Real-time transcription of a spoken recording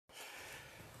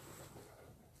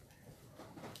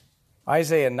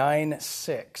Isaiah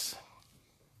 9:6,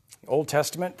 Old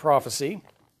Testament prophecy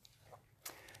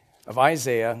of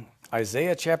Isaiah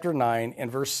chapter 9 and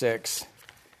verse 6.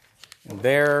 And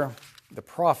there the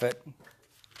prophet,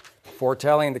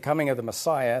 foretelling the coming of the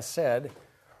Messiah, said,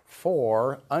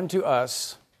 "For unto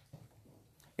us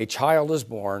a child is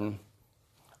born,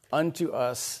 unto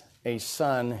us a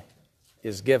son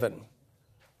is given.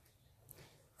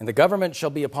 And the government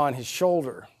shall be upon his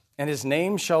shoulder, and his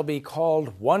name shall be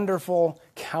called Wonderful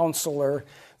Counselor,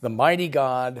 the Mighty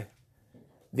God,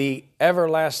 the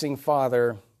Everlasting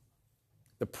Father,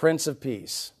 the Prince of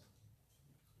Peace.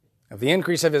 Of the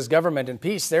increase of his government and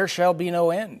peace there shall be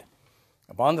no end,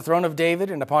 upon the throne of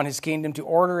David and upon his kingdom, to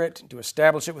order it, to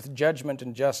establish it with judgment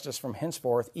and justice from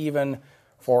henceforth, even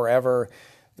forever.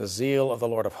 The zeal of the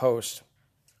Lord of hosts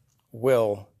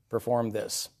will perform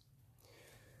this."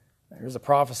 Here's a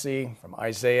prophecy from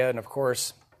Isaiah, and of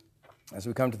course, as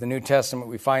we come to the New Testament,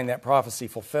 we find that prophecy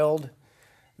fulfilled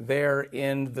there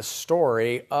in the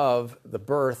story of the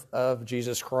birth of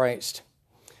Jesus Christ.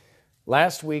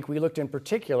 Last week, we looked in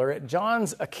particular at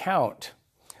John's account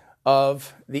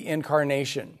of the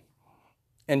incarnation.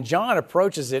 And John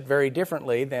approaches it very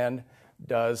differently than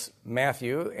does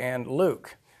Matthew and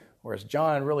Luke, whereas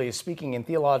John really is speaking in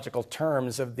theological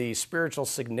terms of the spiritual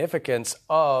significance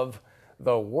of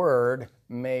the Word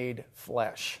made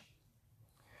flesh.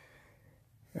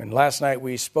 And last week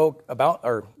we spoke about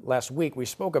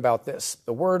this.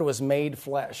 The Word was made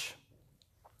flesh.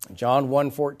 John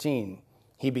 1:14,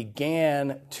 he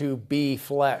began to be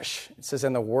flesh. It says,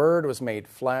 "And the Word was made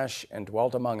flesh and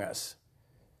dwelt among us.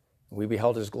 We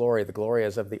beheld his glory, the glory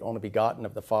as of the only begotten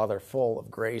of the Father, full of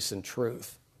grace and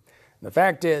truth." And the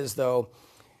fact is, though,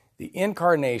 the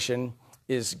incarnation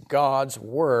is God's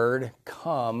Word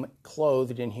come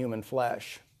clothed in human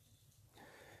flesh.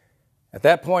 At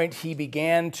that point, he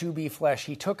began to be flesh.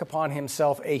 He took upon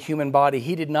himself a human body.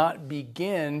 He did not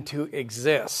begin to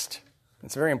exist.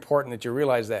 It's very important that you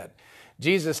realize that.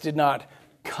 Jesus did not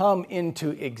come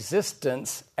into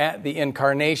existence at the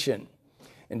incarnation.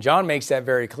 And John makes that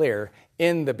very clear.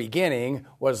 In the beginning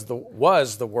was the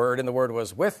Word, and the Word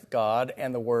was with God,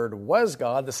 and the Word was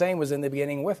God. The same was in the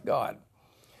beginning with God.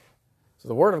 So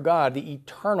the Word of God, the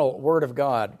eternal Word of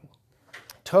God,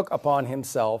 took upon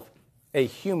himself a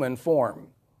human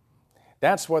form.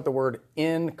 That's what the word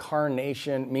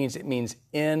incarnation means. It means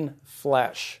in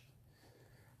flesh.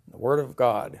 The Word of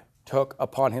God took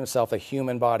upon himself a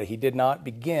human body. He did not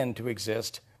begin to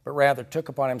exist, but rather took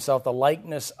upon himself the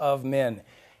likeness of men.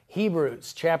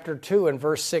 Hebrews chapter 2 and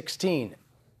verse 16.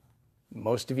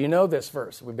 Most of you know this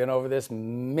verse. We've been over this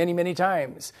many, many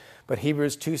times. But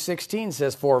Hebrews 2:16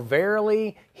 says, "For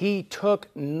verily he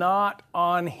took not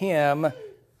on him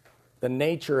the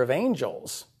nature of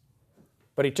angels,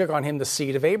 but he took on him the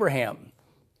seed of Abraham."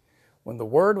 When the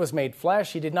Word was made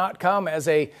flesh, he did not come as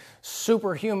a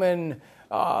superhuman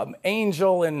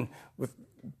angel and with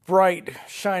bright,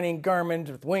 shining garment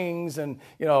with wings and,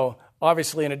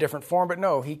 obviously in a different form. But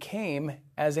no, he came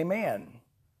as a man.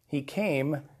 He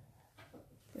came,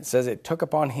 it says it took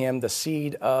upon him the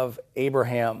seed of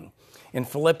Abraham. In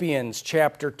Philippians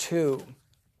chapter 2,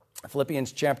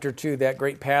 that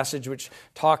great passage which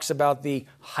talks about the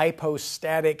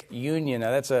hypostatic union.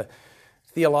 Now that's a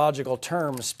theological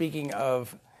term speaking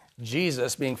of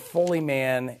Jesus being fully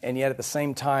man and yet at the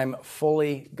same time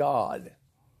fully God.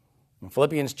 In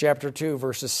Philippians chapter 2,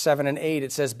 verses 7 and 8,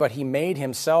 it says, "But he made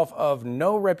himself of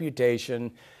no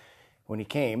reputation when he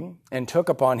came, and took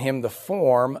upon him the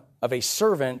form of a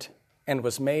servant, and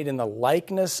was made in the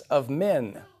likeness of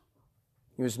men."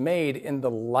 He was made in the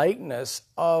likeness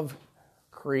of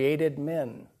created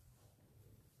men.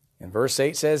 And verse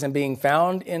 8 says, "And being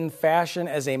found in fashion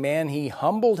as a man, he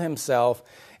humbled himself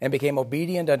and became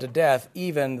obedient unto death,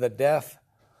 even the death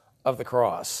of the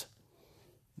cross."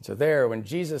 And so there, when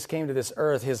Jesus came to this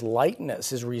earth, his likeness,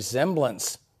 his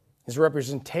resemblance, his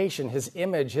representation, his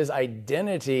image, his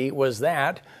identity was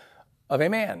that of a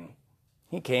man.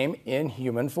 He came in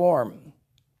human form.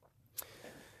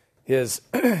 His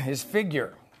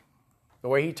figure, the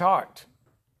way he talked.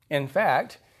 In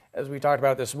fact, as we talked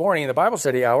about this morning in the Bible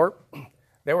study hour,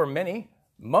 there were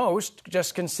most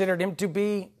just considered him to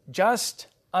be just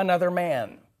another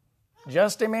man,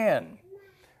 just a man,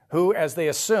 who, as they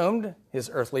assumed, his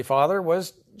earthly father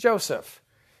was Joseph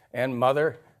and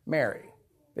mother Mary.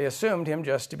 They assumed him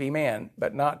just to be man,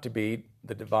 but not to be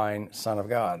the divine Son of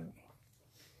God.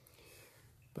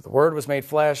 But the Word was made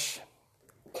flesh,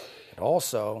 and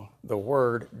also the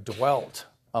Word dwelt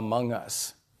among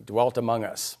us. He dwelt among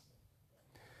us.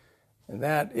 And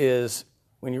that is,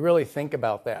 when you really think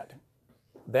about that,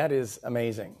 that is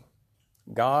amazing.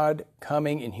 God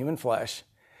coming in human flesh,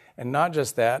 and not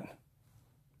just that,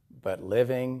 but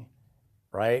living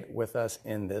right with us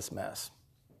in this mess.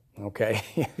 Okay,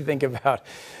 think about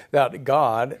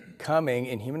God coming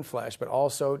in human flesh, but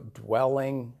also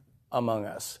dwelling among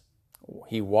us.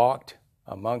 He walked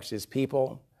amongst his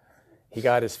people. He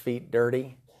got his feet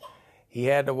dirty. He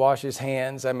had to wash his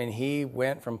hands. I mean, he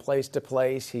went from place to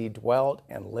place. He dwelt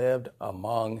and lived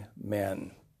among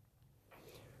men.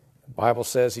 The Bible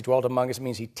says he dwelt among us. It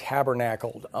means he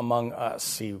tabernacled among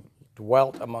us. He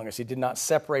dwelt among us. He did not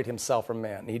separate himself from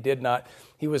men.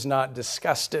 He was not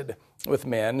disgusted with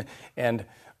men and,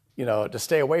 to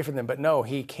stay away from them. But no,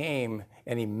 he came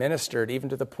and he ministered even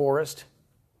to the poorest,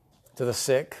 to the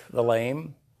sick, the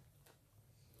lame.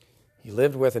 He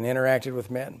lived with and interacted with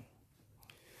men.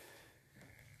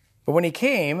 But when he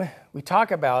came, we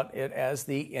talk about it as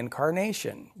the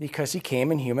incarnation because he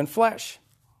came in human flesh.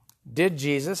 Did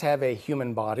Jesus have a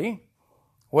human body?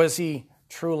 Was he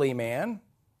truly man?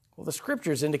 Well, the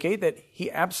scriptures indicate that he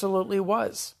absolutely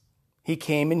was. He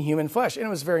came in human flesh, and it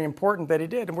was very important that he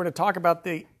did. And we're going to talk about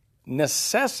the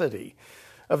necessity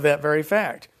of that very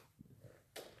fact.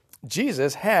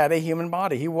 Jesus had a human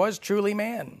body. He was truly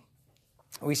man.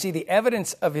 We see the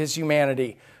evidence of his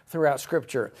humanity throughout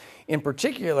Scripture. In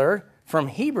particular, from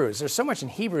Hebrews. There's so much in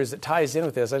Hebrews that ties in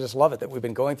with this. I just love it that we've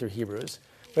been going through Hebrews.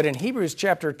 But in Hebrews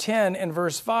chapter 10 and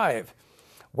verse 5,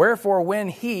 wherefore when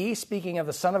he, speaking of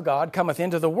the Son of God, cometh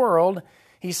into the world,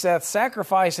 he saith,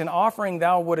 sacrifice and offering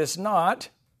thou wouldest not,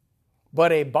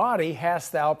 but a body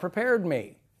hast thou prepared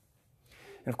me.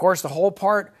 And of course, the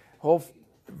whole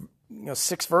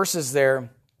 6 verses there,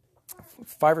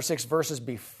 5 or 6 verses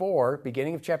before,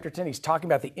 beginning of chapter 10, he's talking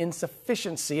about the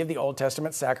insufficiency of the Old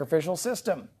Testament sacrificial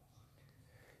system.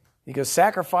 He goes,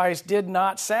 sacrifice did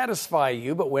not satisfy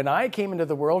you, but when I came into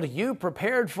the world, you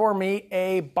prepared for me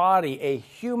a body, a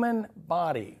human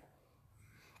body.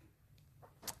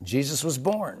 Jesus was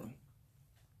born,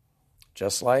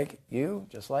 just like you,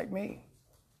 just like me.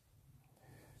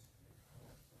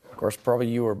 Of course, probably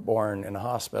you were born in a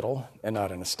hospital and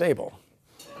not in a stable.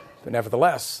 But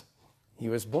nevertheless, he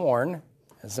was born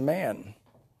as a man.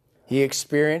 He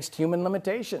experienced human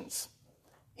limitations.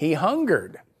 He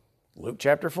hungered. Luke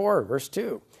chapter 4, verse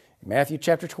 2. Matthew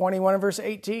chapter 21 and verse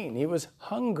 18. He was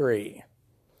hungry.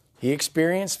 He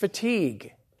experienced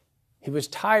fatigue. He was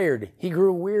tired. He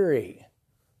grew weary.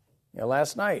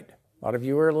 Last night, a lot of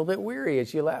you were a little bit weary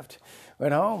as you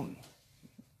went home.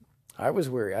 I was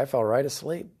weary. I fell right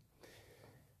asleep.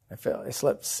 I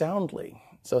slept soundly.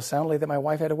 So soundly that my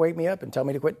wife had to wake me up and tell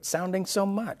me to quit sounding so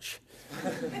much.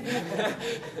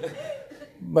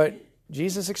 But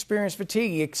Jesus experienced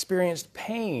fatigue. He experienced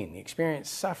pain. He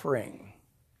experienced suffering.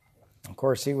 Of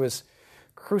course, he was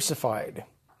crucified.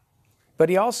 But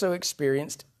he also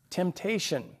experienced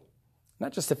temptation.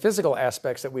 Not just the physical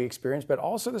aspects that we experience, but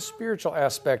also the spiritual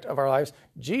aspect of our lives.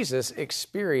 Jesus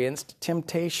experienced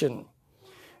temptation.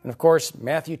 And of course,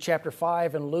 Matthew chapter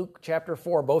 5 and Luke chapter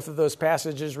 4, both of those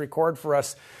passages record for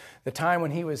us the time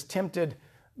when he was tempted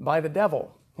by the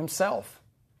devil himself.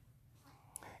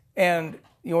 And,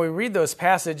 we read those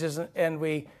passages and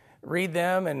we read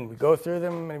them and we go through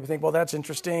them and we think, well, that's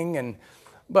interesting.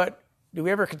 But do we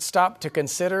ever stop to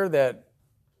consider that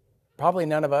probably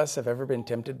none of us have ever been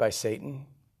tempted by Satan?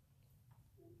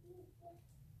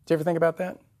 Do you ever think about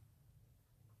that?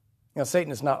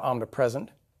 Satan is not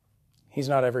omnipresent. He's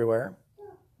not everywhere.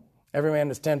 Every man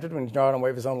is tempted when he's drawn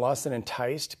away of his own lust and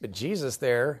enticed. But Jesus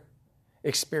there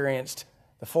experienced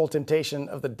the full temptation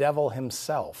of the devil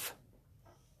himself.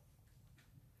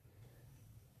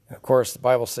 And of course, the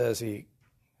Bible says he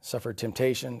suffered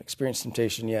temptation, experienced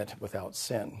temptation, yet without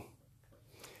sin.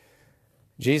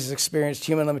 Jesus experienced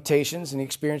human limitations and he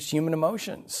experienced human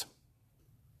emotions.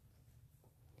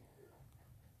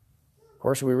 Of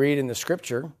course, we read in the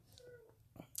Scripture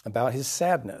about his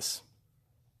sadness.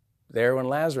 There when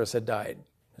Lazarus had died.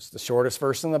 It's the shortest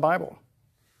verse in the Bible.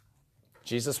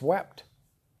 Jesus wept.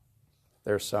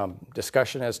 There's some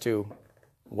discussion as to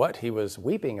what he was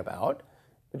weeping about,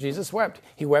 but Jesus wept.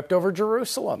 He wept over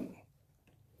Jerusalem.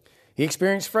 He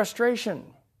experienced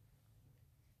frustration,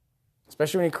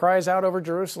 especially when he cries out over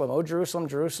Jerusalem, "O Jerusalem,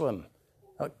 Jerusalem,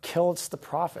 thou killest the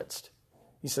prophets."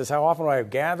 He says, "How often would I have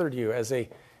gathered you as a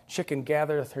chicken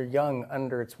gathereth her young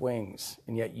under its wings,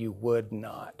 and yet you would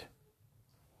not."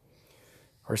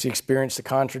 Of course, he experienced the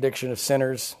contradiction of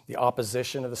sinners, the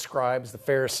opposition of the scribes, the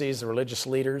Pharisees, the religious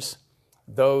leaders,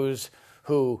 those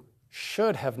who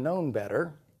should have known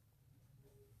better.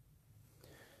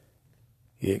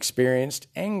 He experienced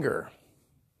anger.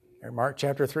 In Mark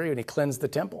chapter 3, when he cleansed the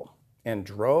temple and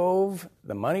drove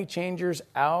the money changers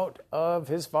out of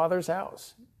his father's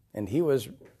house. And he was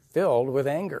filled with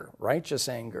anger, righteous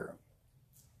anger.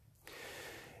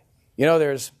 You know,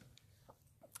 there's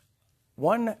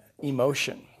one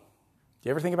emotion. Do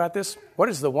you ever think about this? What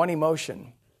is the one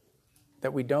emotion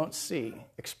that we don't see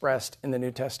expressed in the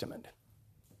New Testament?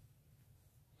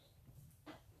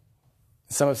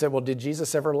 Some have said, well, did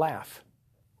Jesus ever laugh?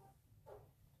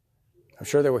 I'm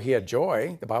sure he had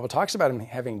joy. The Bible talks about him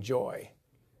having joy.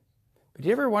 But do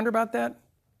you ever wonder about that?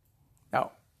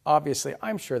 Now, obviously,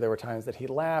 I'm sure there were times that he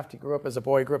laughed. He grew up as a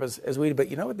boy, he grew up as we did. But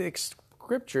you know what? The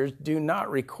scriptures do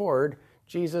not record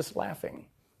Jesus laughing.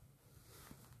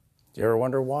 Do you ever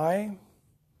wonder why?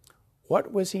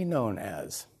 What was he known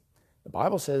as? The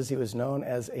Bible says he was known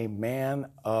as a man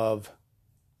of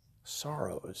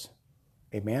sorrows.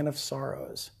 A man of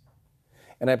sorrows.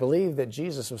 And I believe that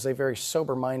Jesus was a very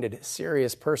sober-minded,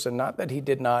 serious person. Not that he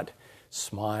did not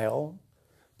smile,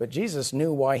 but Jesus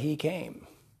knew why he came.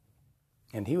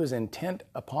 And he was intent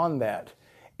upon that.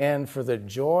 And for the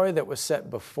joy that was set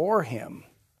before him,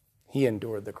 he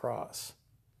endured the cross.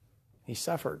 He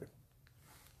suffered.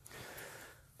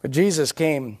 But Jesus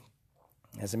came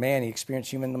as a man. He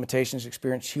experienced human limitations,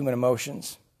 experienced human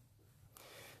emotions.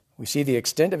 We see the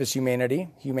extent of his humanity.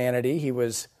 He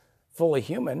was fully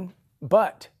human,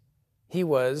 but he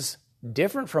was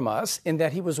different from us in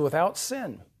that he was without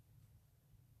sin.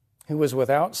 He was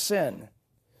without sin.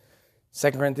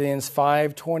 2 Corinthians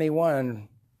 5:21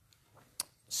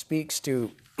 speaks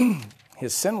to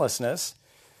his sinlessness.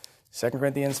 2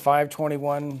 Corinthians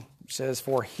 5:21 says,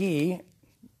 for he,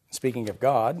 speaking of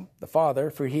God, the Father,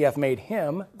 for he hath made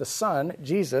him, the Son,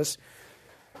 Jesus,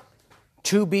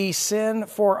 to be sin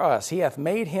for us. He hath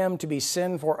made him to be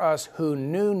sin for us who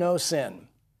knew no sin.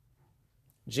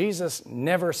 Jesus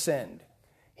never sinned.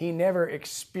 He never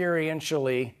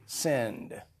experientially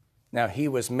sinned. Now, he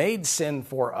was made sin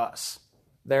for us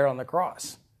there on the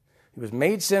cross. He was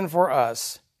made sin for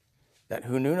us, that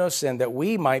who knew no sin, that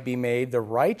we might be made the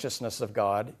righteousness of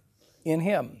God in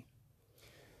him.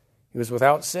 He was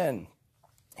without sin.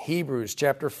 Hebrews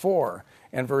chapter 4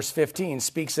 and verse 15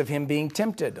 speaks of him being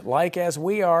tempted, like as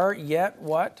we are, yet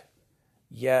what?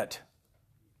 Yet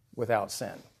without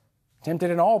sin. Tempted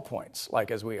in all points,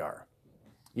 like as we are,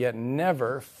 yet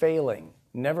never failing,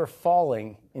 never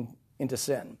falling into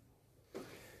sin.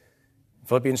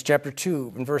 Philippians chapter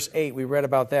 2 and verse 8, we read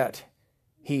about that.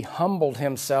 He humbled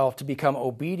himself to become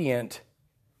obedient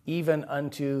even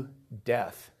unto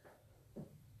death.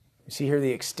 You see here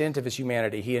the extent of his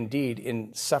humanity. He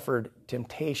indeed suffered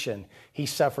temptation. He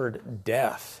suffered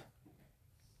death.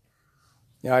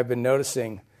 Now, I've been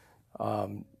noticing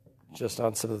just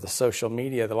on some of the social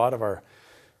media that a lot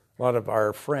of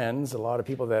our friends, a lot of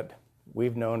people that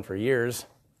we've known for years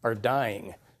are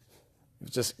dying.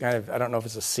 It's just kind of, I don't know if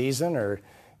it's a season or,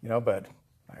 but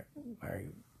my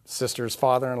sister's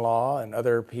father-in-law and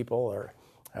other people, or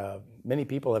many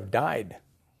people have died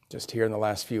just here in the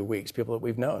last few weeks, people that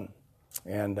we've known.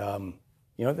 And,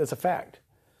 that's a fact.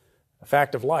 A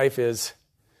fact of life is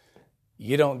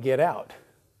you don't get out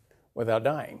without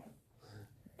dying,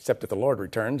 except if the Lord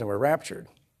returns and we're raptured.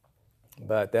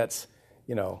 But that's,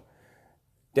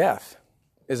 death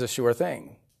is a sure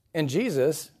thing. And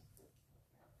Jesus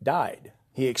died.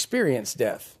 He experienced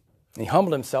death. He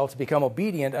humbled himself to become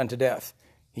obedient unto death.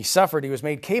 He suffered. He was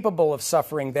made capable of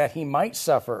suffering that he might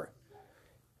suffer.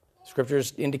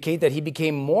 Scriptures indicate that he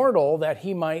became mortal that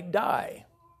he might die.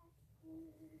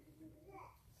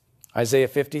 Isaiah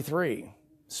 53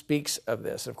 speaks of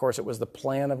this. Of course, it was the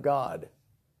plan of God.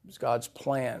 It was God's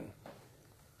plan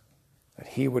that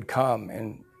he would come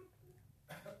and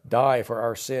die for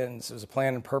our sins. It was a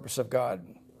plan and purpose of God.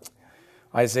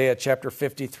 Isaiah chapter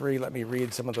 53, let me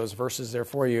read some of those verses there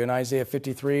for you. In Isaiah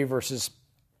 53, verses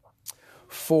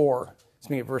 4,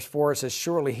 verse 4, it says,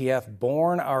 surely he hath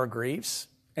borne our griefs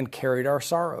and carried our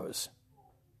sorrows.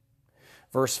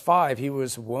 Verse 5, he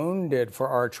was wounded for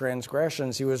our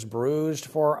transgressions. He was bruised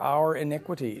for our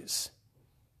iniquities.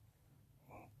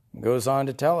 It goes on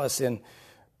to tell us in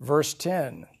verse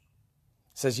 10, it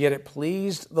says, yet it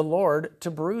pleased the Lord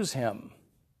to bruise him.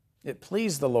 It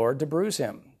pleased the Lord to bruise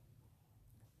him.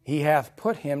 He hath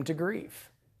put him to grief.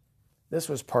 This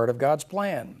was part of God's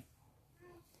plan.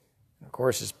 Of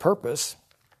course, his purpose,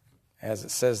 as it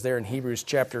says there in Hebrews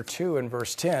chapter 2 and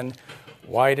verse 10,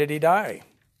 why did he die?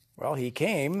 Well, he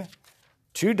came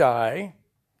to die,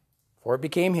 for it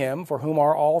became him, for whom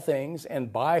are all things,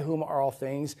 and by whom are all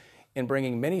things, in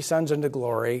bringing many sons unto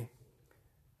glory,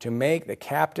 to make the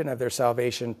captain of their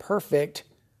salvation perfect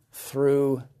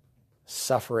through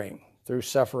suffering.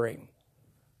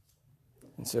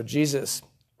 And so Jesus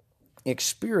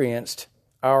experienced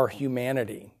our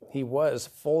humanity. He was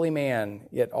fully man,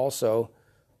 yet also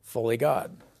fully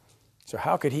God. So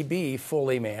how could he be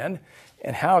fully man,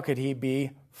 and how could he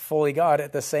be fully God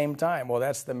at the same time? Well,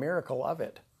 that's the miracle of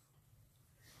it.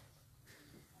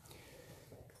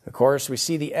 Of course, we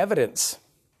see the evidence.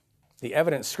 The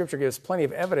evidence, Scripture gives plenty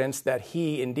of evidence that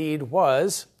he indeed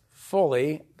was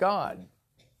fully God.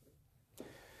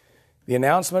 The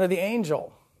announcement of the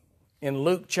angel in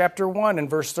Luke chapter 1 and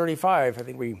verse 35. I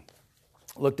think we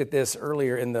looked at this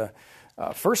earlier in the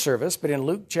first service, but in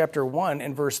Luke chapter 1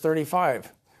 and verse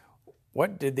 35,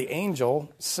 what did the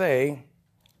angel say?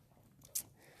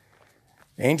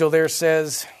 The angel there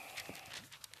says,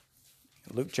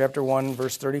 Luke chapter 1,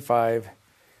 verse 35,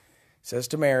 says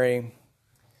to Mary,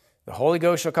 "The Holy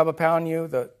Ghost shall come upon you,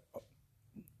 the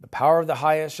power of the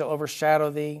highest shall overshadow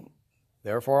thee.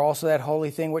 Therefore also that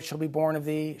holy thing which shall be born of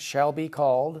thee shall be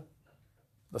called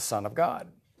the Son of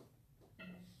God."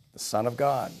 The Son of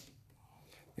God.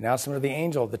 The announcement of the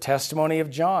angel, the testimony of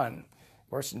John. Of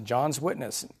course, in John's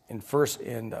witness in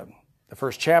the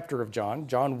first chapter of John,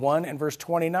 John 1 and verse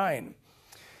 29.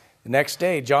 The next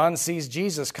day, John sees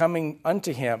Jesus coming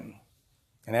unto him.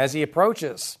 And as he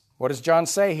approaches, what does John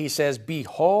say? He says,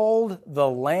 "Behold the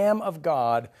Lamb of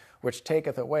God, which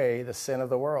taketh away the sin of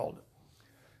the world." We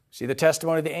see the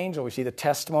testimony of the angel. We see the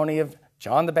testimony of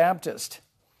John the Baptist.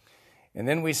 And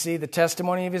then we see the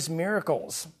testimony of his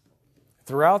miracles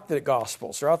throughout the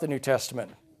Gospels, throughout the New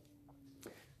Testament.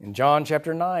 In John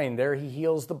chapter 9, there he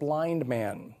heals the blind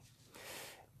man.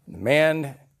 The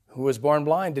man who was born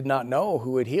blind did not know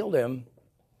who had healed him,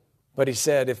 but he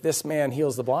said, if this man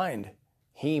heals the blind,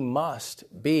 he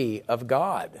must be of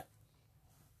God.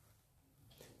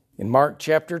 In Mark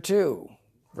chapter 2,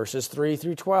 verses 3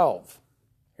 through 12,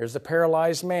 here's the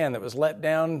paralyzed man that was let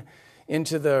down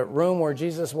into the room where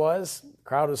Jesus was. The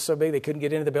crowd was so big they couldn't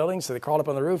get into the building, so they crawled up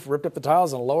on the roof, ripped up the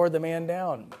tiles, and lowered the man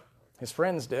down. His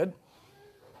friends did.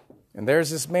 And there's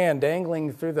this man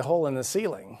dangling through the hole in the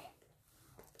ceiling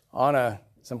on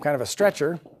some kind of a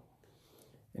stretcher.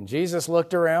 And Jesus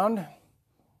looked around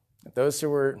at those who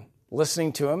were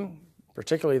listening to him,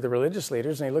 particularly the religious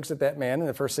leaders, and he looks at that man, and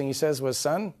the first thing he says was,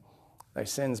 "Son, thy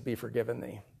sins be forgiven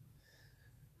thee."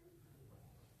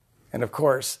 And of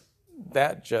course,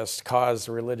 that just caused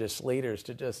religious leaders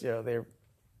to just, their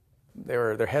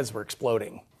heads were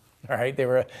exploding. All right, they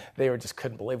were just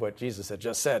couldn't believe what Jesus had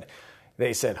just said.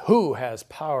 They said, "Who has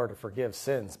power to forgive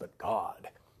sins but God?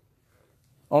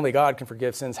 Only God can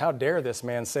forgive sins. How dare this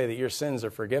man say that your sins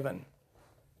are forgiven?"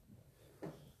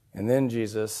 And then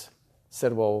Jesus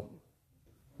said, "Well,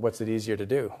 what's it easier to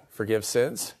do? Forgive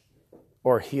sins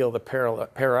or heal the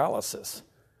paralysis?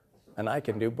 And I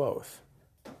can do both."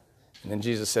 And then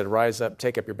Jesus said, "Rise up,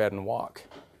 take up your bed and walk."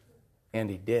 And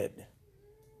he did.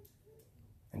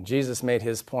 And Jesus made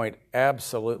his point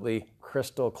absolutely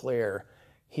crystal clear.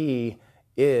 He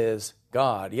is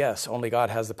God. Yes, only God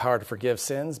has the power to forgive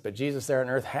sins, but Jesus there on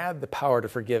earth had the power to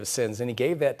forgive sins, and he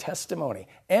gave that testimony,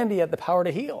 and he had the power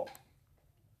to heal.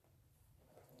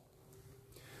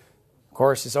 Of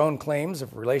course, his own claims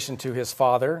of relation to his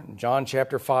Father. In John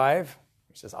chapter 5,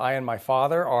 he says, "I and my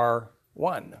Father are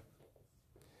one."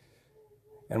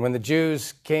 And when the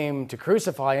Jews came to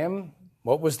crucify him,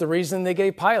 what was the reason they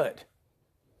gave Pilate?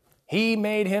 He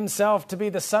made himself to be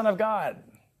the Son of God.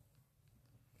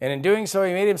 And in doing so,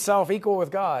 he made himself equal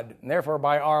with God. And therefore,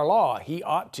 by our law, he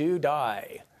ought to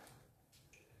die.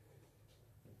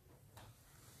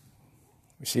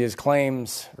 We see his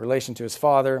claims in relation to his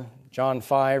Father. John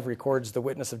 5 records the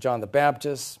witness of John the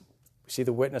Baptist. We see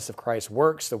the witness of Christ's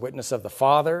works, the witness of the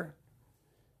Father.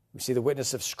 We see the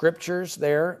witness of Scriptures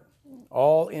there,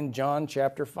 all in John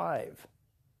chapter 5.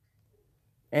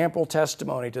 Ample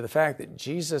testimony to the fact that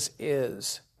Jesus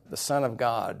is the Son of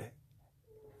God,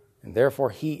 and therefore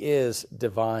he is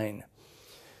divine.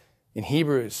 In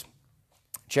Hebrews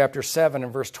chapter 7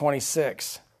 and verse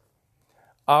 26,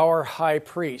 our high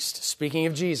priest, speaking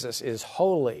of Jesus, is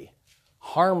holy,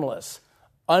 harmless,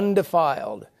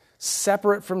 undefiled,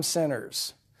 separate from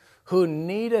sinners, who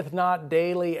needeth not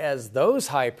daily as those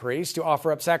high priests to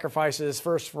offer up sacrifices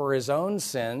first for his own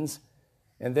sins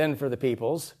and then for the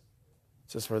people's.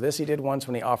 It says, for this he did once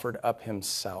when he offered up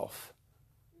himself.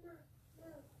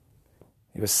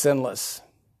 He was sinless.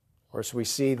 Of course, we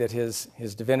see that his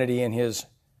divinity in his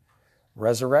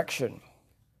resurrection.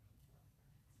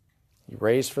 He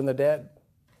raised from the dead.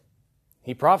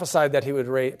 He prophesied that he would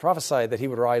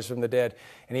rise from the dead.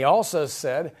 And he also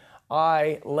said,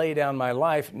 I lay down my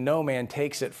life, no man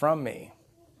takes it from me.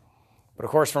 But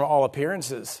of course, from all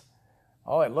appearances,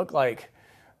 it looked like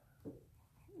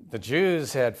the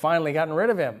Jews had finally gotten rid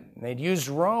of him. They'd used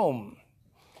Rome,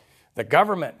 the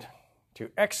government,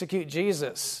 to execute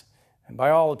Jesus. And by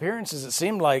all appearances, it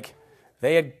seemed like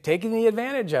They had taken the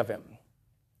advantage of him.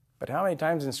 But how many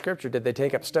times in Scripture did they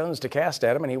take up stones to cast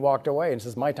at him, and he walked away and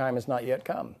says, my time has not yet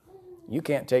come. You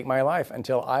can't take my life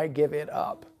until I give it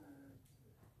up.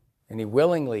 And he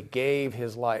willingly gave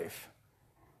his life.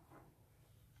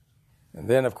 And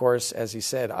then, of course, as he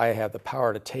said, I have the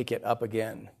power to take it up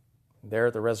again. There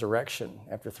at the resurrection,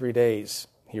 after 3 days,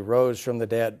 he rose from the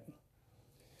dead.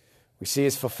 We see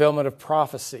his fulfillment of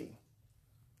prophecy.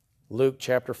 Luke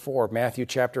chapter 4, Matthew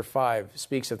chapter 5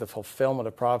 speaks of the fulfillment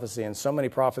of prophecy, and so many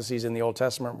prophecies in the Old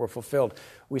Testament were fulfilled.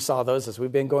 We saw those as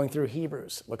we've been going through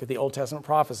Hebrews. Look at the Old Testament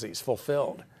prophecies,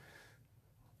 fulfilled.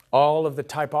 All of the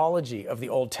typology of the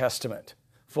Old Testament,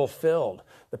 fulfilled.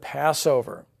 The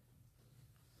Passover.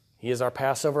 He is our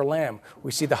Passover lamb.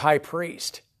 We see the high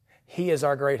priest. He is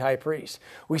our great high priest.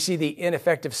 We see the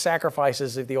ineffective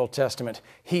sacrifices of the Old Testament.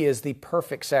 He is the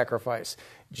perfect sacrifice.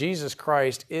 Jesus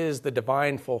Christ is the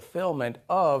divine fulfillment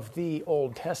of the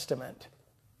Old Testament.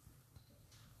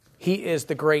 He is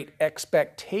the great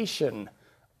expectation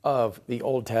of the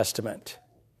Old Testament.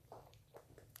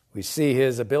 We see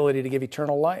his ability to give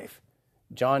eternal life.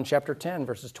 John chapter 10,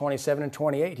 verses 27 and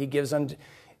 28, he gives unto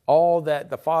all that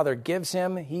the Father gives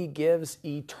him, he gives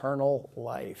eternal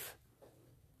life.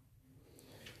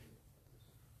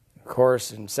 Of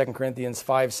course, in 2 Corinthians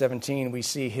 5:17, we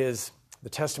see the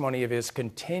testimony of his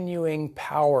continuing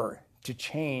power to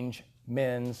change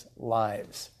men's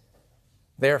lives.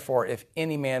 Therefore, if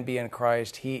any man be in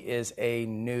Christ, he is a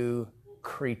new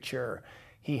creature.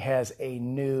 He has a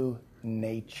new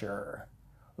nature.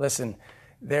 Listen,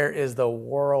 there is the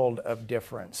world of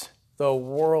difference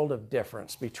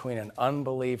between an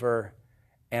unbeliever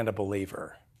and a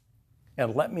believer.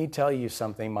 And let me tell you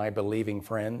something, my believing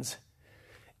friends.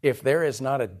 If there is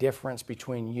not a difference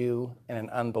between you and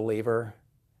an unbeliever,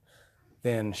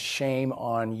 then shame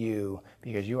on you,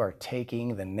 because you are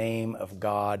taking the name of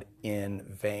God in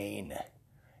vain.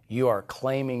 You are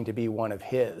claiming to be one of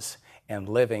his and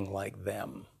living like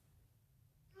them.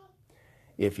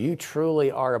 If you truly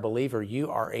are a believer,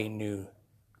 you are a new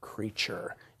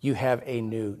creature. You have a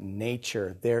new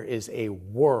nature. There is a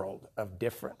world of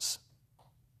difference.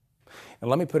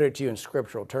 And let me put it to you in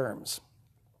scriptural terms.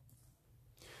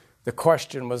 The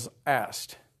question was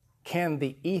asked, can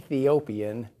the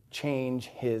Ethiopian change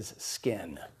his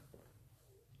skin?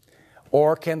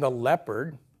 Or can the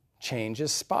leopard change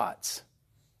his spots?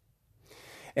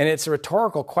 And it's a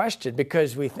rhetorical question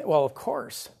because we think, well, of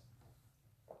course,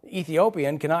 the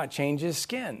Ethiopian cannot change his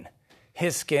skin.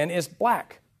 His skin is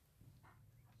black,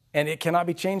 and it cannot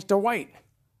be changed to white.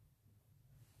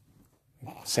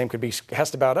 Same could be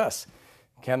asked about us.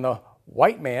 Can the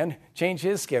white man change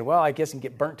his skin? Well, I guess he can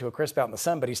get burnt to a crisp out in the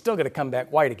sun, but he's still going to come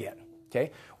back white again.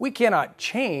 Okay? We cannot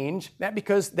change that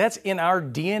because that's in our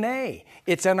DNA.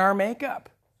 It's in our makeup.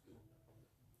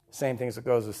 Same thing as it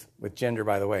goes with gender,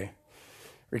 by the way,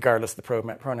 regardless of the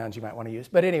pronouns you might want to use.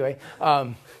 But anyway,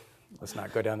 let's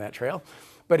not go down that trail.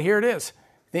 But here it is.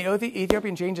 The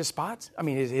Ethiopian change his spots? I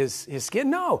mean, his skin?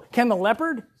 No. Can the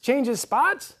leopard change his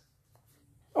spots?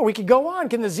 Oh, we could go on.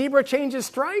 Can the zebra change his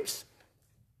stripes?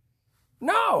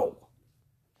 No.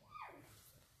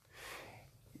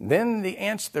 Then the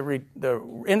end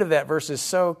of that verse is,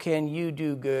 so can you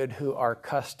do good who are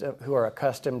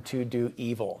accustomed to do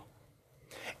evil?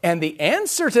 And the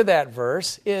answer to that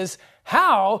verse is,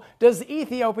 how does the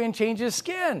Ethiopian change his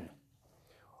skin?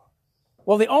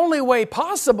 Well, the only way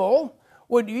possible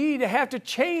would be to have to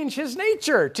change his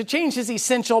nature, to change his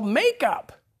essential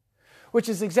makeup, which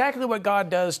is exactly what God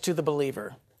does to the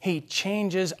believer. He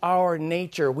changes our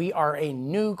nature. We are a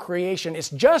new creation. It's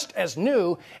just as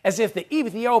new as if the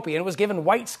Ethiopian was given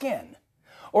white skin,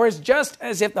 or it's just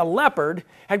as if the leopard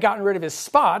had gotten rid of his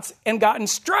spots and gotten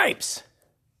stripes.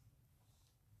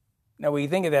 Now, we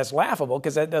think of that's laughable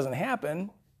because that doesn't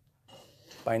happen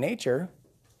by nature,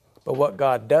 but what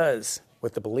God does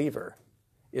with the believer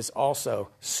is also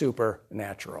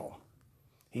supernatural.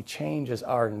 He changes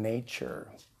our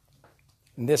nature.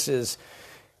 And this is,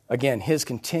 again, his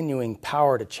continuing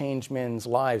power to change men's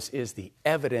lives is the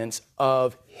evidence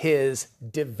of his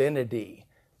divinity.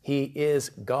 He is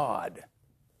God.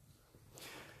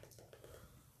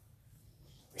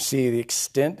 We see the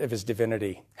extent of his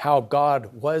divinity. How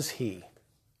God was he?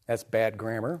 That's bad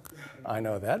grammar. I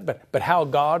know that. But how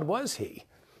God was he?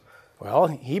 Well,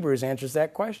 Hebrews answers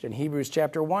that question. Hebrews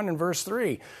chapter 1 and verse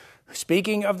 3.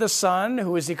 Speaking of the Son,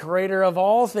 who is the creator of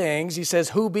all things, he says,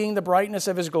 who being the brightness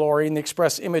of his glory and the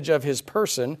express image of his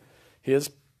person, his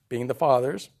being the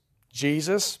Father's,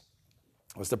 Jesus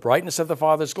was the brightness of the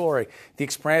Father's glory, the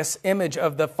express image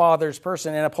of the Father's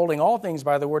person, and upholding all things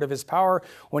by the word of his power,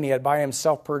 when he had by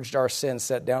himself purged our sins,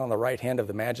 sat down on the right hand of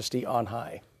the Majesty on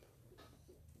high.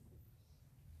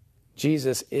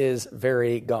 Jesus is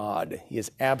very God. He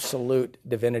is absolute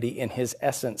divinity in his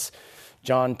essence.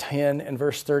 John 10 and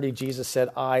verse 30, Jesus said,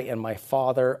 I and my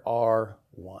Father are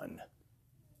one.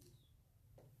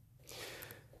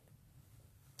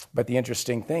 But the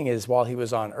interesting thing is, while he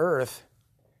was on earth,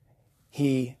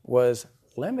 he was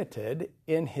limited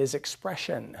in his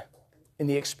expression, in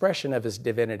the expression of his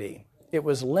divinity. It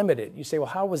was limited. You say, well,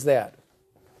 how was that?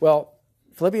 Well,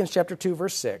 Philippians chapter 2,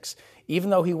 verse 6, even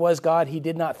though he was God, he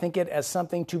did not think it as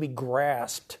something to be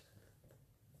grasped.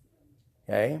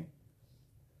 Okay?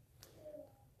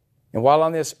 And while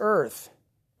on this earth,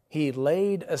 he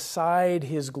laid aside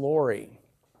his glory.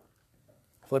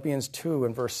 Philippians 2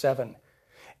 and verse 7.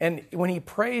 And when he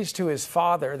prays to his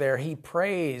Father there, he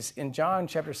prays in John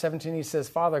chapter 17, he says,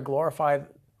 Father, glorify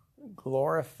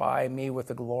me with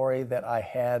the glory that I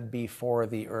had before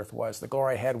the earth was, the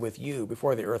glory I had with you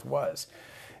before the earth was.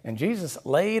 And Jesus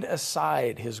laid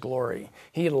aside his glory.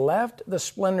 He left the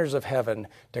splendors of heaven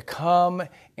to come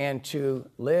and to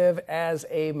live as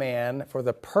a man for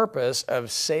the purpose of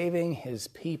saving his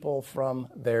people from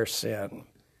their sin.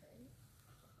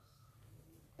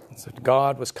 So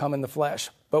God was come in the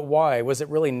flesh. But why? Was it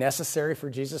really necessary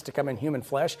for Jesus to come in human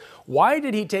flesh? Why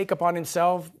did he take upon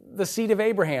himself the seed of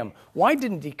Abraham? Why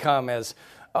didn't he come as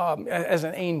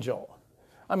an angel?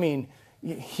 I mean,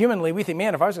 humanly, we think,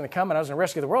 man, if I was going to come and I was going to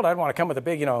rescue the world, I'd want to come with a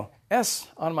big, S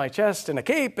on my chest and a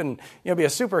cape and, be a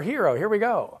superhero. Here we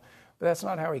go. But that's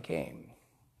not how he came.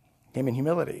 He came in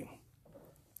humility.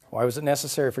 Why was it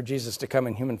necessary for Jesus to come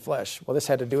in human flesh? Well, this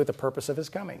had to do with the purpose of his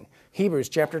coming. Hebrews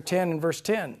chapter 10 and verse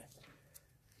 10.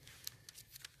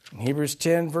 In Hebrews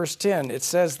 10, verse 10, it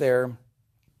says there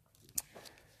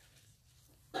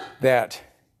that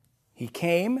he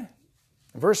came.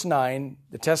 Verse 9,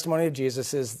 the testimony of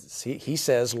Jesus is, he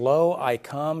says, Lo, I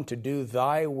come to do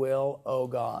thy will, O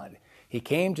God. He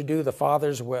came to do the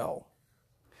Father's will.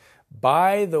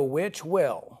 By the which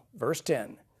will, verse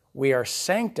 10, we are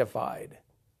sanctified,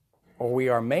 or we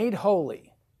are made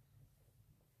holy.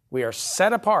 We are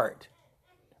set apart.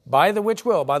 By the which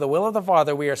will, by the will of the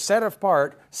Father, we are set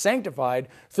apart, sanctified,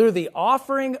 through the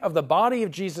offering of the body of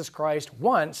Jesus Christ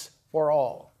once for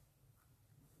all.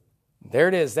 There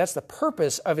it is. That's the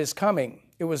purpose of his coming.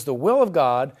 It was the will of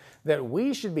God that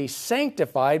we should be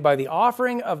sanctified by the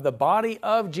offering of the body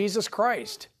of Jesus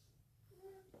Christ.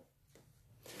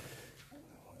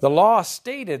 The law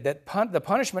stated that the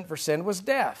punishment for sin was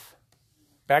death.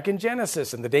 Back in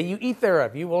Genesis, and the day you eat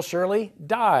thereof, you will surely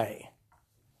die.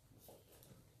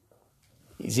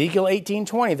 Ezekiel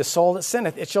 18:20, the soul that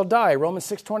sinneth, it shall die. Romans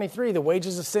 6:23, the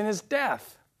wages of sin is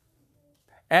death.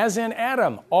 As in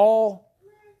Adam, all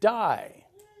die.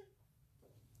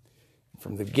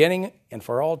 From the beginning and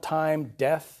for all time,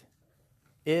 death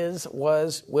is,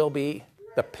 was, will be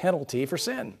the penalty for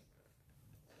sin.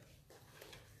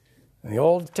 And the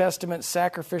Old Testament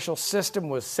sacrificial system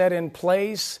was set in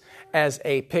place as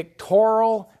a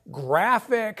pictorial,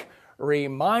 graphic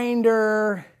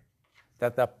reminder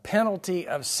that the penalty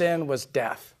of sin was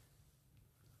death.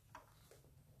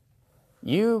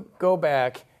 You go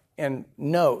back and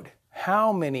note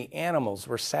how many animals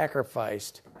were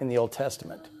sacrificed in the Old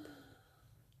Testament.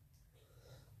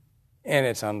 And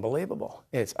it's unbelievable.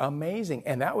 It's amazing.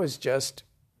 And that was just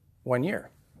 1 year.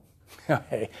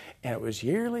 Okay. And it was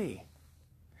yearly.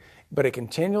 But a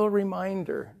continual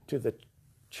reminder to the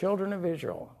children of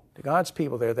Israel, to God's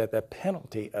people there, that the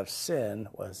penalty of sin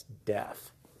was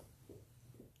death.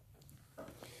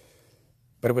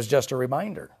 But it was just a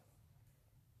reminder.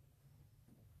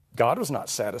 God was not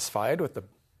satisfied with the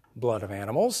blood of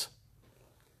animals.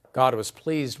 God was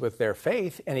pleased with their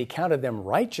faith, and he counted them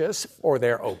righteous for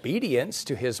their obedience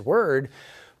to his word.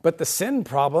 But the sin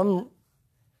problem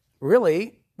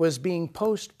really was being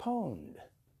postponed.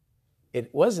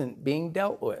 It wasn't being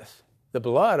dealt with. The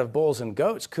blood of bulls and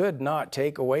goats could not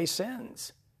take away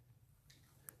sins.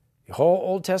 The whole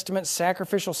Old Testament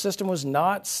sacrificial system was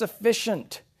not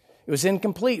sufficient. It was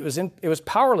incomplete. It was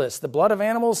powerless. The blood of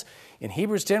animals, in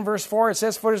Hebrews 10, verse 4, it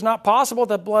says, For it is not possible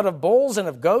that the blood of bulls and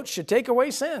of goats should take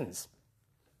away sins.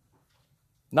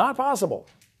 Not possible.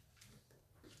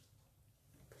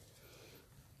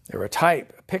 They were a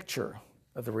type, a picture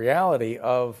of the reality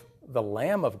of the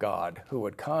Lamb of God who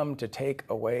would come to take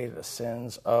away the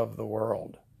sins of the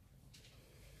world.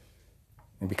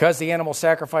 And because the animal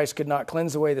sacrifice could not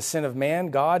cleanse away the sin of man,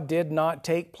 God did not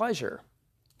take pleasure.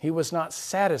 He was not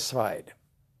satisfied.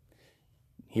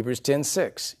 Hebrews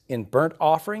 10:6, in burnt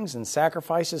offerings and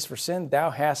sacrifices for sin,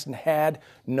 thou hast had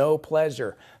no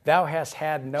pleasure. Thou hast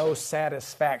had no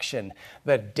satisfaction.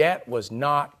 The debt was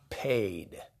not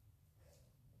paid.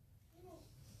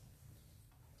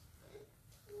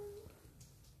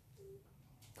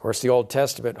 Of course, the Old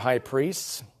Testament high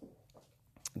priests,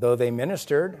 though they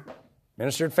ministered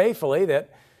faithfully, that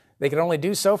they could only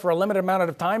do so for a limited amount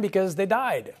of time because they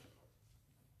died.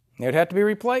 They would have to be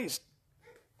replaced.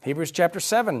 Hebrews chapter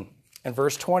 7 and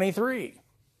verse 23 it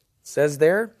says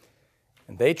there,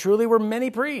 and they truly were many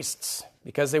priests,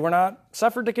 because they were not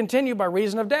suffered to continue by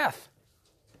reason of death.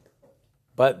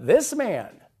 But this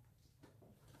man,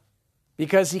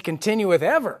 because he continueth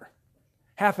ever,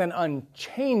 hath an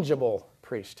unchangeable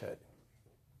priesthood.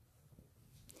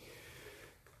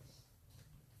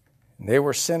 They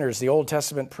were sinners. The Old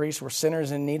Testament priests were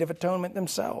sinners in need of atonement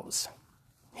themselves.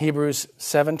 Hebrews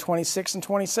 7, 26 and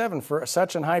 27, for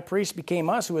such an high priest became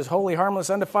us, who is holy, harmless,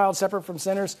 undefiled, separate from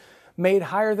sinners, made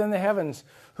higher than the heavens,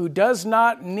 who does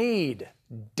not need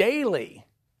daily,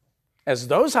 as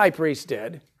those high priests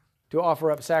did, to offer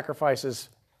up sacrifices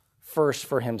first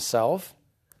for himself,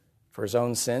 for his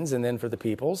own sins, and then for the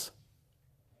people's.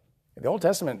 The Old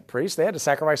Testament priests, they had to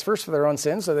sacrifice first for their own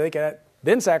sins so they could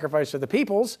then sacrifice for the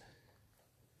people's.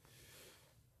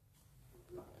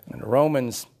 And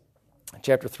Romans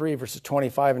chapter 3, verses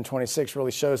 25 and 26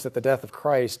 really shows that the death of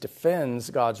Christ defends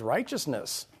God's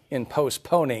righteousness in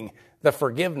postponing the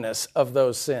forgiveness of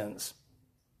those sins.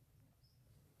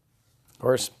 Of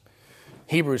course,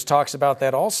 Hebrews talks about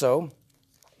that also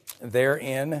there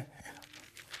in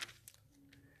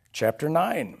chapter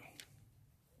 9.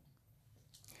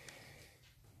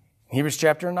 Hebrews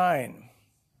chapter 9,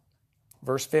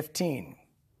 verse 15.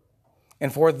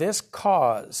 And for this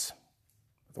cause,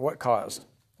 what cause?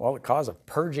 Well, the cause of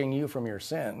purging you from your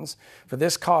sins. For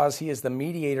this cause, he is the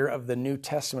mediator of the New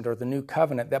Testament, or the New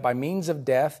Covenant, that by means of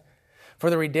death, for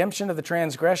the redemption of the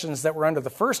transgressions that were under the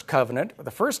first covenant, or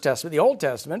the first testament, the Old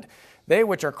Testament, they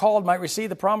which are called might receive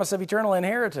the promise of eternal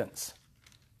inheritance.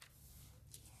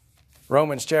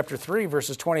 Romans chapter 3,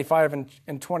 verses 25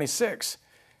 and 26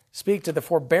 speak to the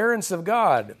forbearance of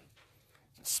God.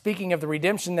 Speaking of the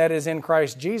redemption that is in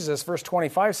Christ Jesus, verse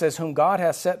 25 says, whom God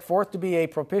hath set forth to be a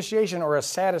propitiation, or a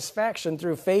satisfaction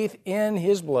through faith in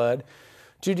his blood,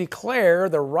 to declare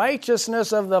the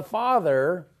righteousness of the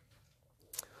Father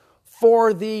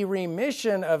for the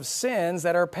remission of sins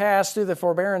that are passed through the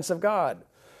forbearance of God.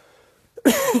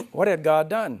 What had God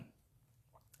done?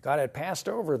 God had passed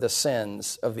over the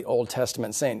sins of the Old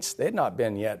Testament saints. They had not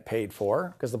been yet paid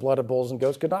for, because the blood of bulls and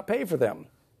goats could not pay for them.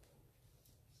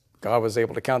 God was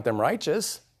able to count them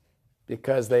righteous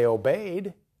because they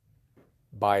obeyed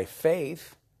by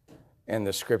faith. And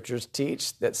the scriptures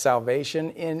teach that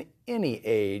salvation in any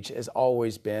age has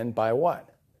always been by what?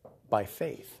 By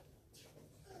faith.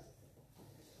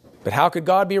 But how could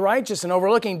God be righteous in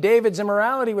overlooking David's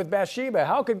immorality with Bathsheba?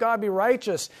 How could God be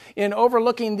righteous in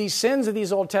overlooking these sins of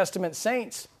these Old Testament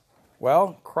saints?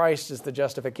 Well, Christ is the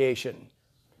justification.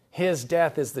 His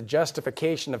death is the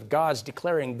justification of God's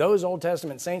declaring those Old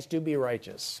Testament saints to be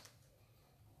righteous.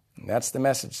 And that's the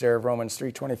message there of Romans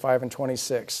 3, 25 and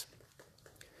 26.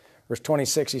 Verse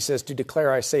 26, he says, to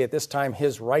declare, I say at this time,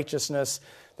 his righteousness,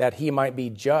 that he might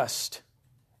be just,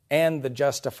 and the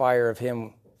justifier of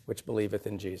him which believeth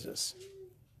in Jesus.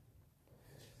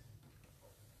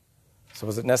 So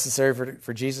was it necessary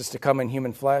for Jesus to come in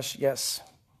human flesh? Yes.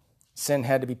 Sin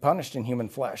had to be punished in human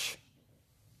flesh.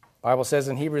 The Bible says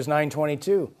in Hebrews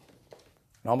 9:22,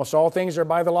 almost all things are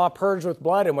by the law purged with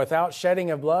blood, and without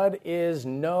shedding of blood is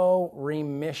no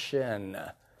remission.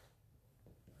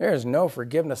 There is no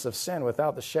forgiveness of sin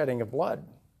without the shedding of blood.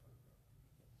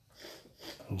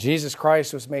 Jesus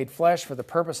Christ was made flesh for the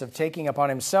purpose of taking upon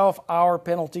himself our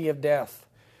penalty of death.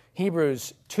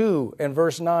 Hebrews 2 and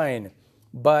verse 9,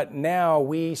 but now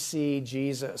we see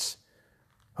Jesus,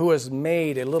 who was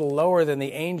made a little lower than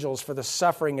the angels for the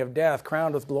suffering of death,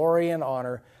 crowned with glory and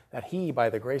honor, that he, by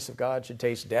the grace of God, should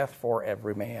taste death for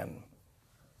every man.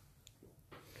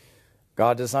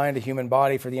 God designed a human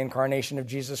body for the incarnation of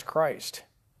Jesus Christ.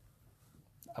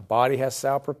 A body hast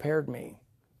thou prepared me.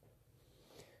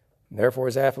 Therefore,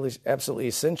 it is absolutely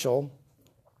essential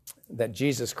that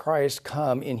Jesus Christ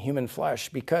come in human flesh,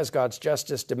 because God's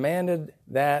justice demanded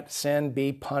that sin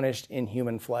be punished in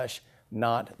human flesh,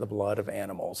 not the blood of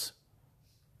animals.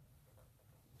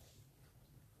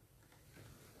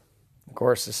 Of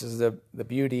course, this is the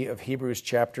beauty of Hebrews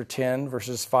chapter 10,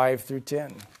 verses 5 through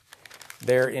 10.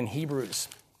 There in Hebrews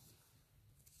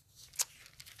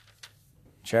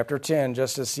chapter 10,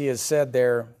 just as he has said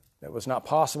there, that it was not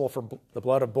possible for the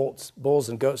blood of bulls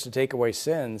and goats to take away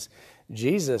sins,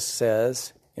 Jesus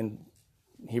says in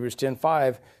Hebrews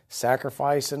 10:5,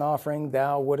 sacrifice and offering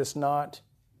thou wouldest not,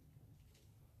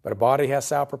 but a body hast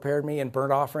thou prepared me, and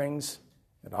burnt offerings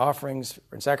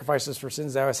and sacrifices for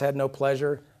sins thou hast had no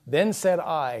pleasure. Then said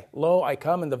I, lo, I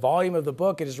come, in the volume of the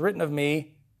book it is written of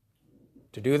me,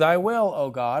 to do thy will, O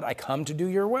God. I come to do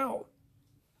your will.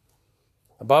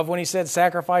 Above, when he said,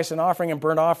 sacrifice and offering and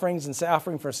burnt offerings and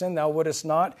offering for sin thou wouldest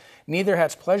not, neither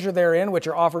hadst pleasure therein, which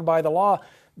are offered by the law.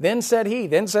 Then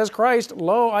says Christ,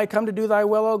 lo, I come to do thy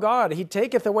will, O God. He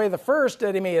taketh away the first,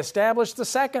 that he may establish the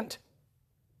second.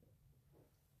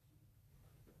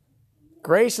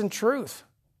 Grace and truth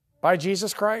by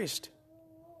Jesus Christ.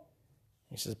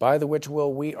 He says, by the which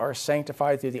will we are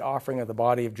sanctified through the offering of the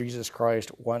body of Jesus Christ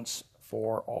once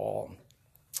for all.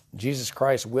 Jesus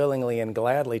Christ willingly and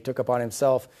gladly took upon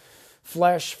himself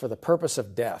flesh for the purpose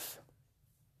of death.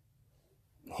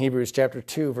 Hebrews chapter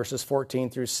 2, verses 14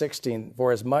 through 16.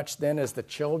 For as much then as the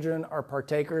children are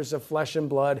partakers of flesh and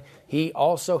blood, he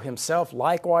also himself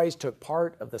likewise took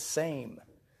part of the same,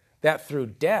 that through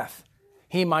death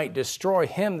he might destroy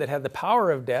him that had the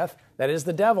power of death, that is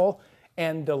the devil,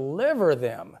 and deliver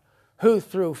them who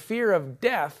through fear of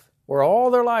death were all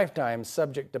their lifetime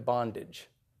subject to bondage.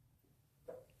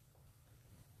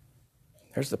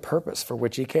 There's the purpose for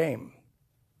which he came.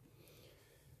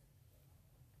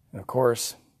 And of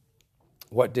course,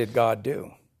 what did God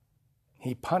do?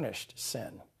 He punished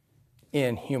sin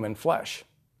in human flesh.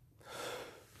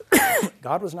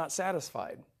 God was not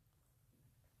satisfied.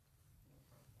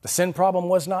 The sin problem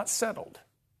was not settled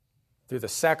through the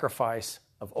sacrifice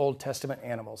of Old Testament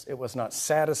animals. It was not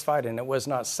satisfied and it was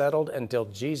not settled until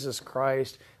Jesus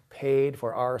Christ paid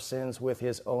for our sins with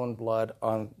his own blood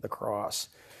on the cross.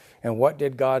 And what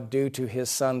did God do to his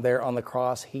son there on the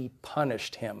cross? He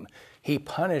punished him. He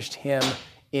punished him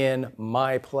in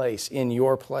my place, in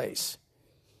your place.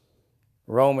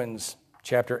 Romans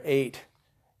chapter 8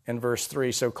 and verse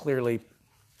 3 so clearly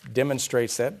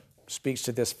demonstrates that, speaks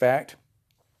to this fact.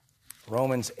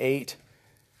 Romans 8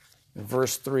 and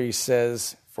verse 3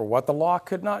 says, for what the law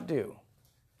could not do,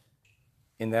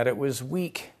 in that it was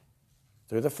weak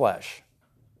through the flesh,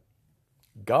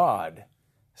 God,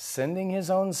 sending his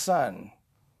own Son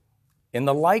in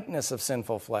the likeness of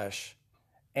sinful flesh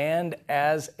and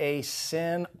as a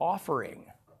sin offering,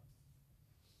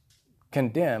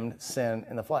 condemned sin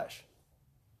in the flesh.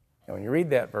 And when you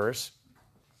read that verse,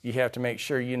 you have to make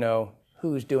sure you know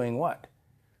who's doing what,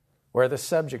 where the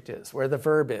subject is, where the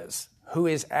verb is, who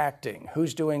is acting,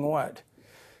 who's doing what.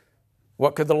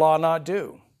 What could the law not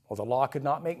do? Well, the law could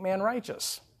not make man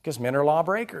righteous because men are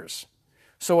lawbreakers.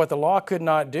 So what the law could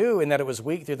not do, in that it was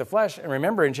weak through the flesh, and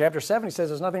remember in chapter 7 he says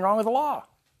there's nothing wrong with the law.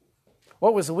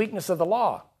 What was the weakness of the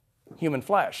law? Human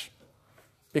flesh.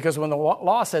 Because when the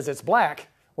law says it's black,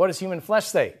 what does human flesh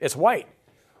say? It's white.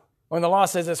 When the law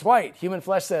says it's white, human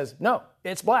flesh says, no,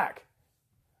 it's black.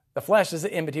 The flesh is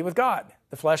at enmity with God.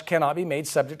 The flesh cannot be made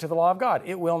subject to the law of God.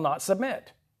 It will not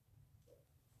submit.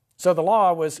 So the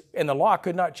law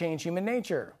could not change human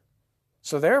nature.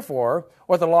 So therefore,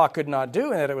 what the law could not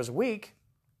do, in that it was weak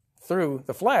through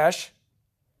the flesh,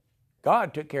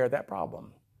 God took care of that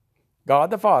problem.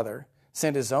 God the Father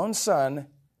sent his own Son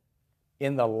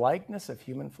in the likeness of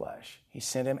human flesh. He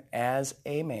sent him as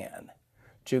a man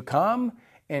to come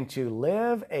and to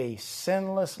live a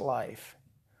sinless life,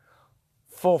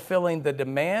 fulfilling the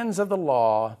demands of the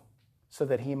law so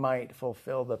that he might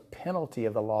fulfill the penalty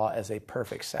of the law as a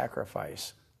perfect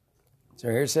sacrifice. So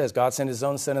here it says, God sent his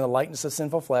own Son in the likeness of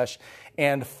sinful flesh,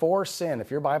 and for sin.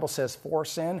 If your Bible says for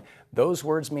sin, those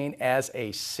words mean as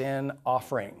a sin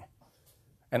offering.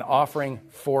 An offering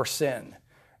for sin.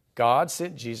 God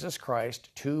sent Jesus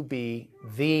Christ to be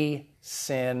the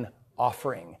sin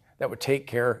offering that would take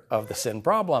care of the sin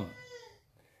problem.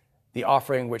 The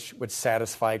offering which would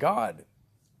satisfy God.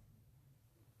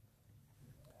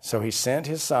 So he sent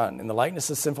his Son in the likeness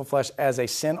of sinful flesh as a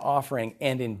sin offering,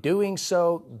 and in doing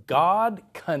so, God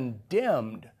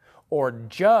condemned or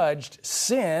judged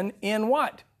sin in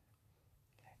what?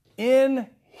 In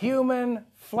human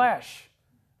flesh,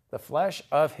 the flesh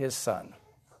of his Son.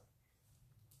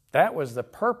 That was the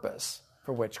purpose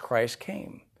for which Christ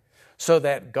came, so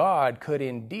that God could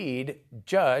indeed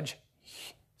judge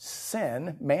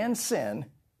sin, man's sin,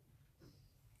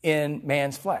 in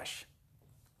man's flesh.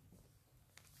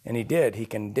 And he did. He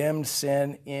condemned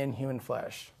sin in human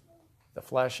flesh, the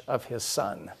flesh of his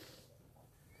Son.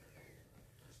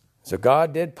 So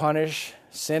God did punish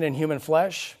sin in human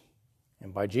flesh,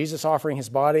 and by Jesus offering his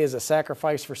body as a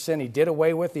sacrifice for sin, he did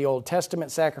away with the Old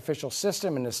Testament sacrificial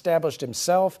system and established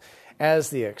himself as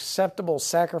the acceptable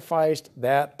sacrifice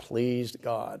that pleased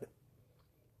God.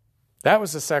 That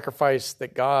was the sacrifice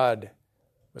that God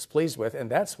was pleased with, and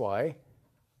that's why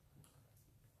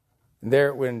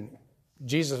when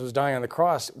Jesus was dying on the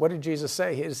cross, what did Jesus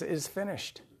say? It is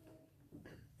finished.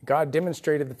 God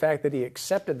demonstrated the fact that he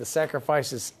accepted the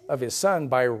sacrifices of his Son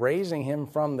by raising him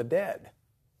from the dead.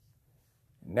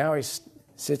 Now he's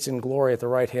sits in glory at the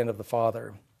right hand of the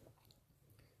Father.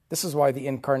 This is why the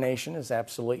incarnation is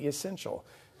absolutely essential.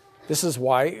 This is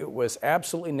why it was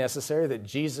absolutely necessary that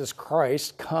Jesus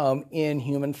Christ come in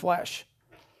human flesh.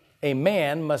 A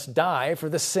man must die for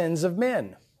the sins of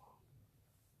men.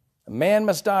 A man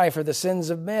must die for the sins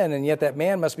of men, and yet that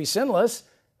man must be sinless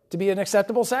to be an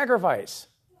acceptable sacrifice.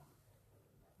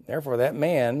 Therefore, that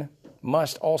man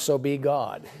must also be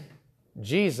God.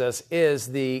 Jesus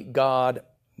is the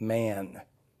God-man.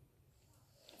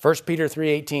 1 Peter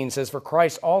 3:18 says, "For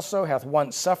Christ also hath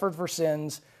once suffered for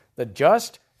sins, the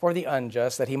just for the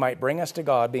unjust, that he might bring us to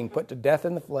God, being put to death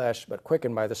in the flesh, but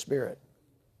quickened by the Spirit."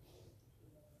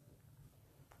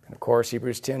 And of course,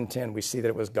 Hebrews 10:10, we see that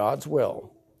it was God's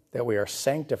will that we are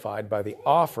sanctified by the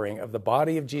offering of the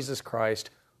body of Jesus Christ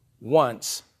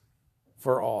once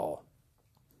for all.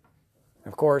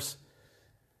 Of course,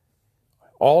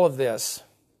 all of this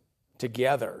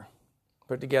together,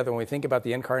 put together when we think about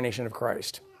the incarnation of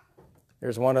Christ,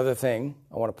 there's one other thing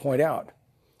I want to point out.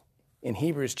 In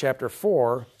Hebrews chapter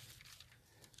 4,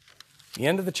 the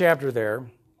end of the chapter there,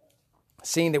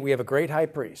 seeing that we have a great high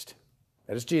priest,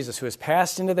 that is Jesus, who has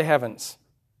passed into the heavens.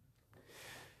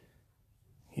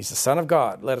 He's the Son of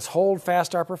God. Let us hold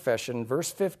fast our profession.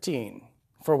 Verse 15,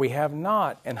 "For we have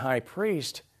not an high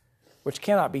priest which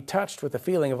cannot be touched with the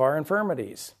feeling of our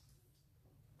infirmities."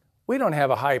 We don't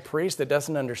have a high priest that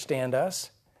doesn't understand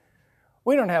us.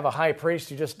 We don't have a high priest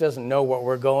who just doesn't know what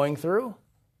we're going through.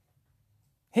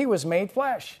 He was made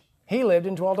flesh. He lived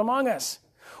and dwelt among us.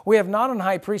 We have not an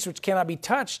high priest which cannot be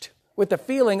touched with the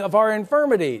feeling of our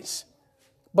infirmities,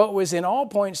 but was in all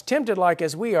points tempted like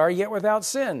as we are, yet without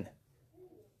sin.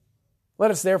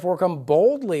 Let us therefore come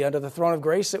boldly unto the throne of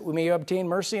grace, that we may obtain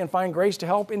mercy and find grace to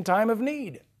help in time of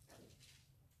need.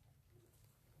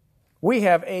 We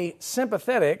have a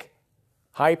sympathetic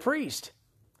high priest.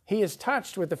 He is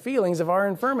touched with the feelings of our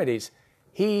infirmities.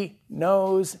 He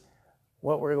knows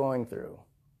what we're going through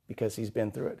because he's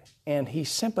been through it. And he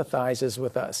sympathizes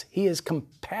with us. He is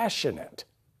compassionate.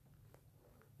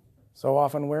 So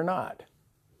often we're not.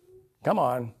 Come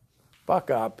on,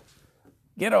 buck up,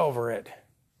 get over it.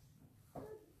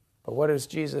 But what does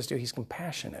Jesus do? He's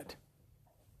compassionate.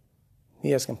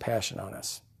 He has compassion on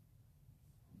us.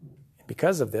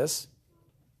 Because of this,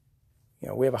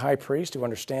 we have a high priest who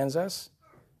understands us,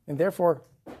 and therefore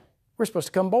we're supposed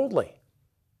to come boldly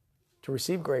to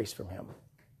receive grace from him.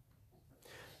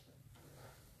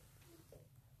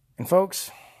 And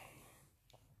folks,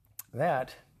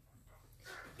 that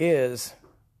is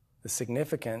the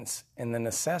significance and the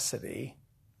necessity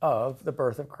of the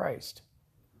birth of Christ.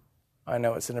 I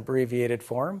know it's an abbreviated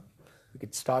form. We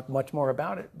could talk much more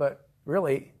about it, but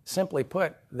really, simply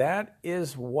put, that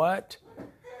is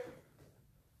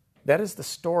the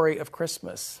story of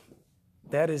Christmas.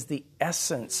 That is the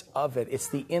essence of it. It's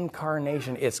the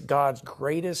incarnation. It's God's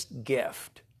greatest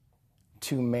gift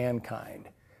to mankind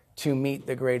to meet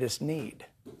the greatest need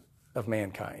of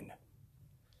mankind.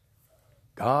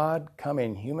 God come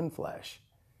in human flesh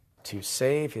to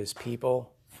save his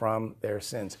people from their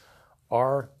sins.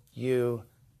 Are you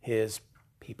his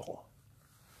people?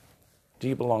 Do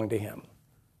you belong to him?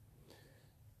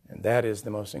 And that is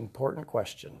the most important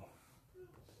question,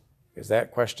 because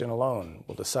that question alone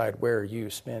will decide where you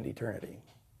spend eternity.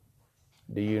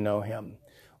 Do you know him?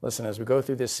 Listen, as we go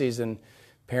through this season,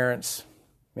 parents,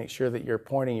 make sure that you're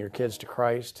pointing your kids to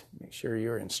Christ. Make sure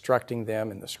you're instructing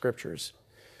them in the scriptures.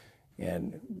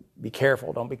 And be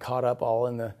careful. Don't be caught up all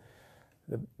in the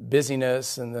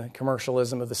busyness and the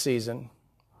commercialism of the season.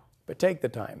 But take the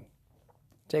time.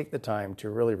 Take the time to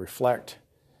really reflect,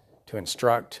 to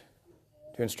instruct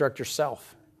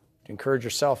yourself, to encourage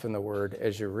yourself in the Word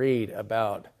as you read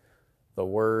about the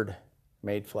Word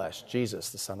made flesh, Jesus,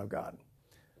 the Son of God.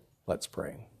 Let's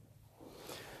pray.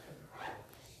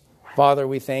 Father,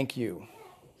 we thank you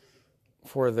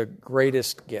for the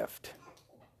greatest gift.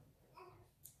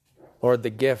 Lord, the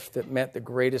gift that met the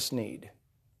greatest need.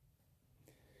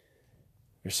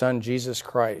 Your Son, Jesus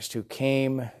Christ, who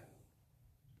came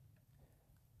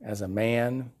as a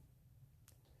man,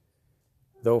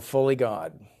 though fully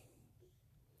God,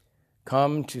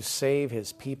 come to save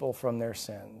his people from their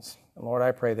sins. And Lord,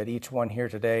 I pray that each one here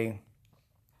today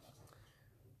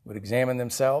would examine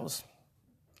themselves.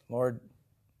 Lord,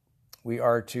 we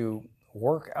are to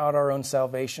work out our own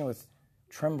salvation with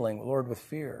trembling, Lord, with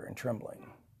fear and trembling.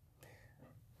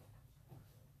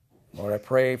 Lord, I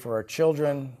pray for our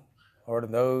children, Lord,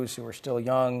 and those who are still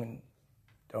young and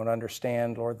don't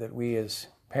understand, Lord, that we as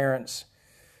parents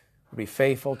would be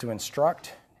faithful to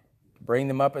instruct, to bring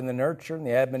them up in the nurture and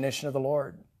the admonition of the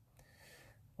Lord.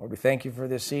 Lord, we thank you for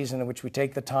this season in which we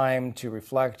take the time to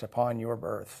reflect upon your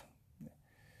birth.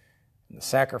 and the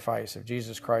sacrifice of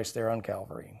Jesus Christ there on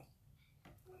Calvary.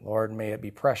 Lord, may it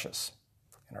be precious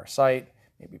in our sight,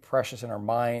 may it be precious in our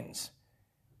minds.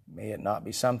 May it not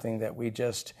be something that we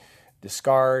just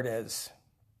discard as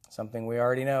something we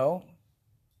already know,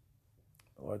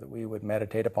 Lord, that we would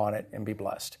meditate upon it and be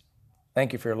blessed.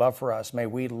 Thank you for your love for us. May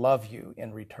we love you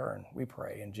in return, we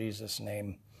pray. In Jesus'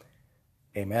 name,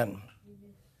 amen.